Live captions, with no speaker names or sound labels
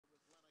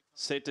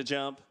Set to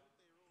jump.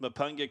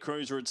 Mapunga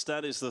Cruiser at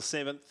start is the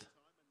 7th.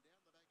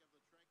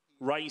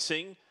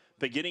 Racing.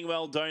 Beginning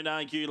well, Don't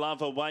Argue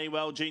Love, away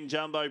well, Gin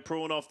Jumbo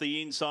Prawn off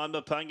the inside.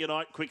 Mapunga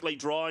Night quickly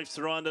drives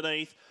through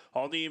underneath.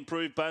 On the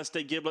improved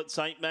Buster Giblet,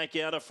 St. Mac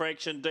out a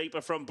fraction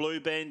deeper from Blue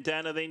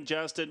Bandana, then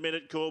Just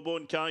Admitted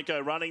Corborn Coco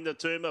running the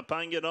two.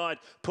 Mapunga Night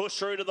pushed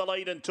through to the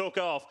lead and took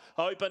off.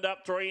 Opened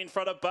up 3 in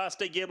front of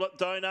Buster Giblet,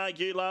 Don't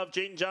Argue Love,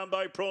 Gin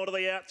Jumbo Prawn to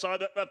the outside,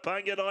 but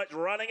Mapunga Night's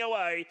running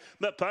away.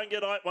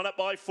 Mapunga Night won it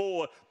by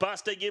 4.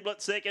 Buster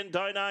Giblet second,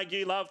 Don't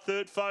Argue Love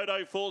third,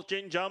 Photo fourth,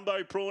 Gin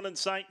Jumbo Prawn and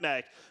St.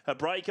 Mac. A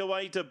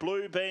breakaway to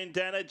Blue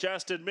Bandana,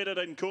 Just Admitted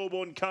and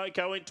Corborn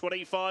Coco in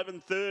 25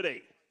 and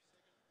 30.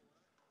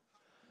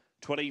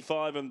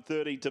 25 and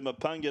 30 to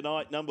Mapunga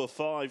Night, number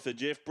 5 for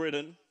Jeff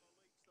Britton.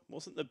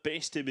 Wasn't the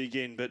best to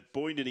begin, but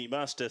boy did he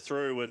muster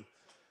through, and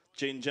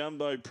Gin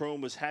Jumbo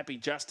Prawn was happy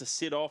just to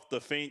sit off the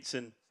fence,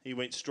 and he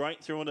went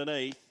straight through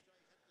underneath,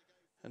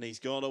 and he's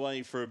gone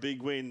away for a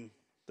big win,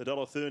 the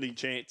 $1.30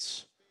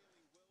 chance.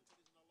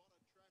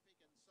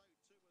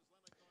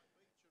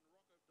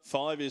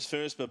 5 is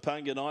first,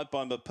 Mapunga Night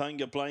by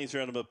Mapunga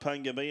Blazer out of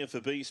Mapunga Mia for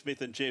B.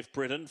 Smith and Jeff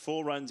Britton.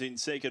 4 runs in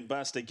second,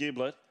 Buster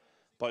Giblet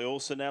by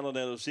Orson Allen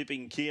out of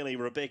Zipping Keeley,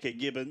 Rebecca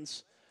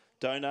Gibbons.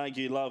 Don't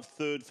Argue Love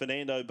third,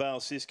 Fernando Bale,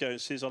 Cisco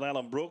Sizzle,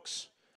 Alan Brooks.